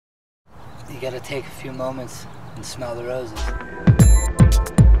You gotta take a few moments and smell the roses.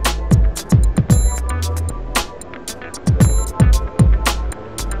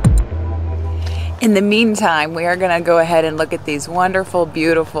 In the meantime, we are going to go ahead and look at these wonderful,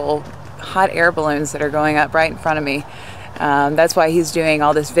 beautiful hot air balloons that are going up right in front of me. That's why he's doing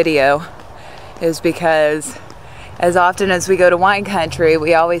all this video, is because as often as we go to wine country,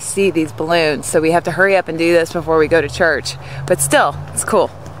 we always see these balloons. So we have to hurry up and do this before we go to church. But still, it's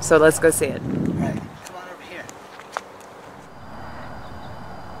cool. So let's go see it. All right, come on over here.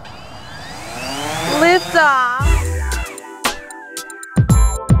 Lift off.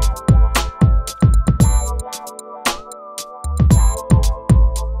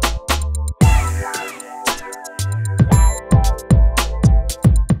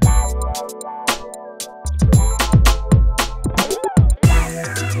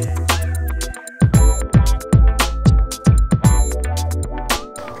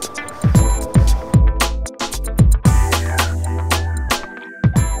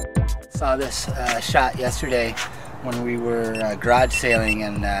 Saw this shot yesterday when we were garage sailing,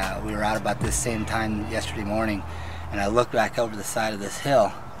 and we were out about this same time yesterday morning, and I looked back over the side of this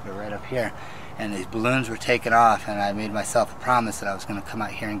hill, we're right up here, and these balloons were taking off, and I made myself a promise that I was going to come out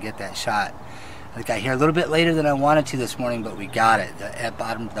here and get that shot. I got here a little bit later than I wanted to this morning, but we got it.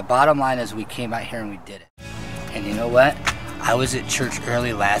 The bottom line is we came out here and we did it. And you know what? I was at church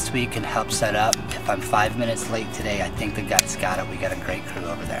early last week and helped set up. If I'm 5 minutes late today, I think the guys got it. We got a great crew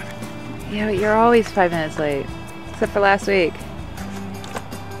over there. Yeah, but you're always 5 minutes late, except for last week.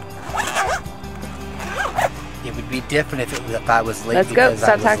 It would be different if I was late. Let's go. Stop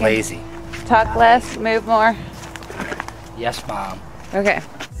I was talking. Lazy. Talk less, move more. Yes, Mom. Okay.